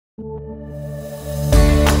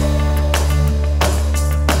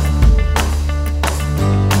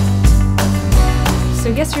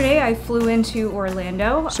Yesterday I flew into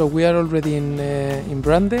Orlando. So we are already in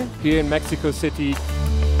Brande. Here in Mexico City.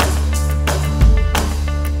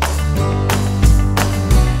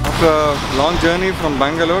 After a long journey from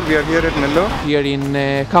Bangalore, we are here at Nellore. Here in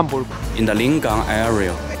Hamburg. In the Lingang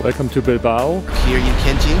area. Welcome to Bilbao. Here in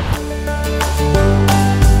Tianjin.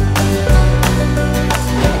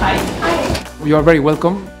 Hi. You are very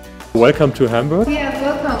welcome. Welcome to Hamburg. Yeah,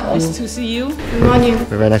 welcome. Nice to see you. Good morning.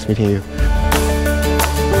 Very nice meeting you.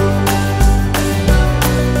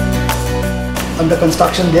 Under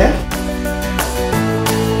construction there.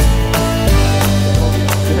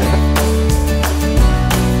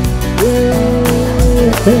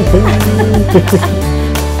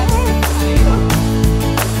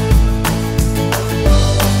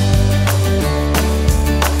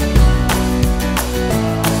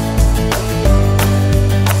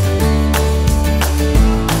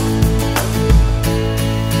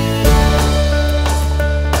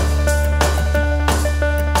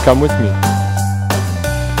 Come with me.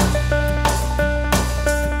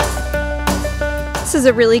 This is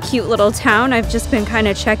a really cute little town. I've just been kind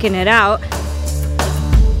of checking it out.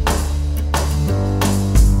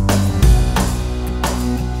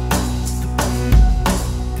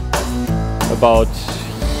 About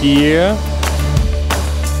here.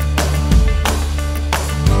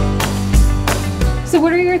 So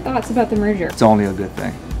what are your thoughts about the merger? It's only a good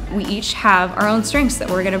thing. We each have our own strengths that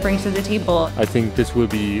we're going to bring to the table. I think this will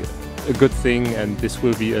be a good thing and this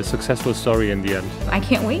will be a successful story in the end. I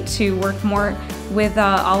can't wait to work more with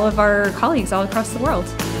all of our colleagues all across the world.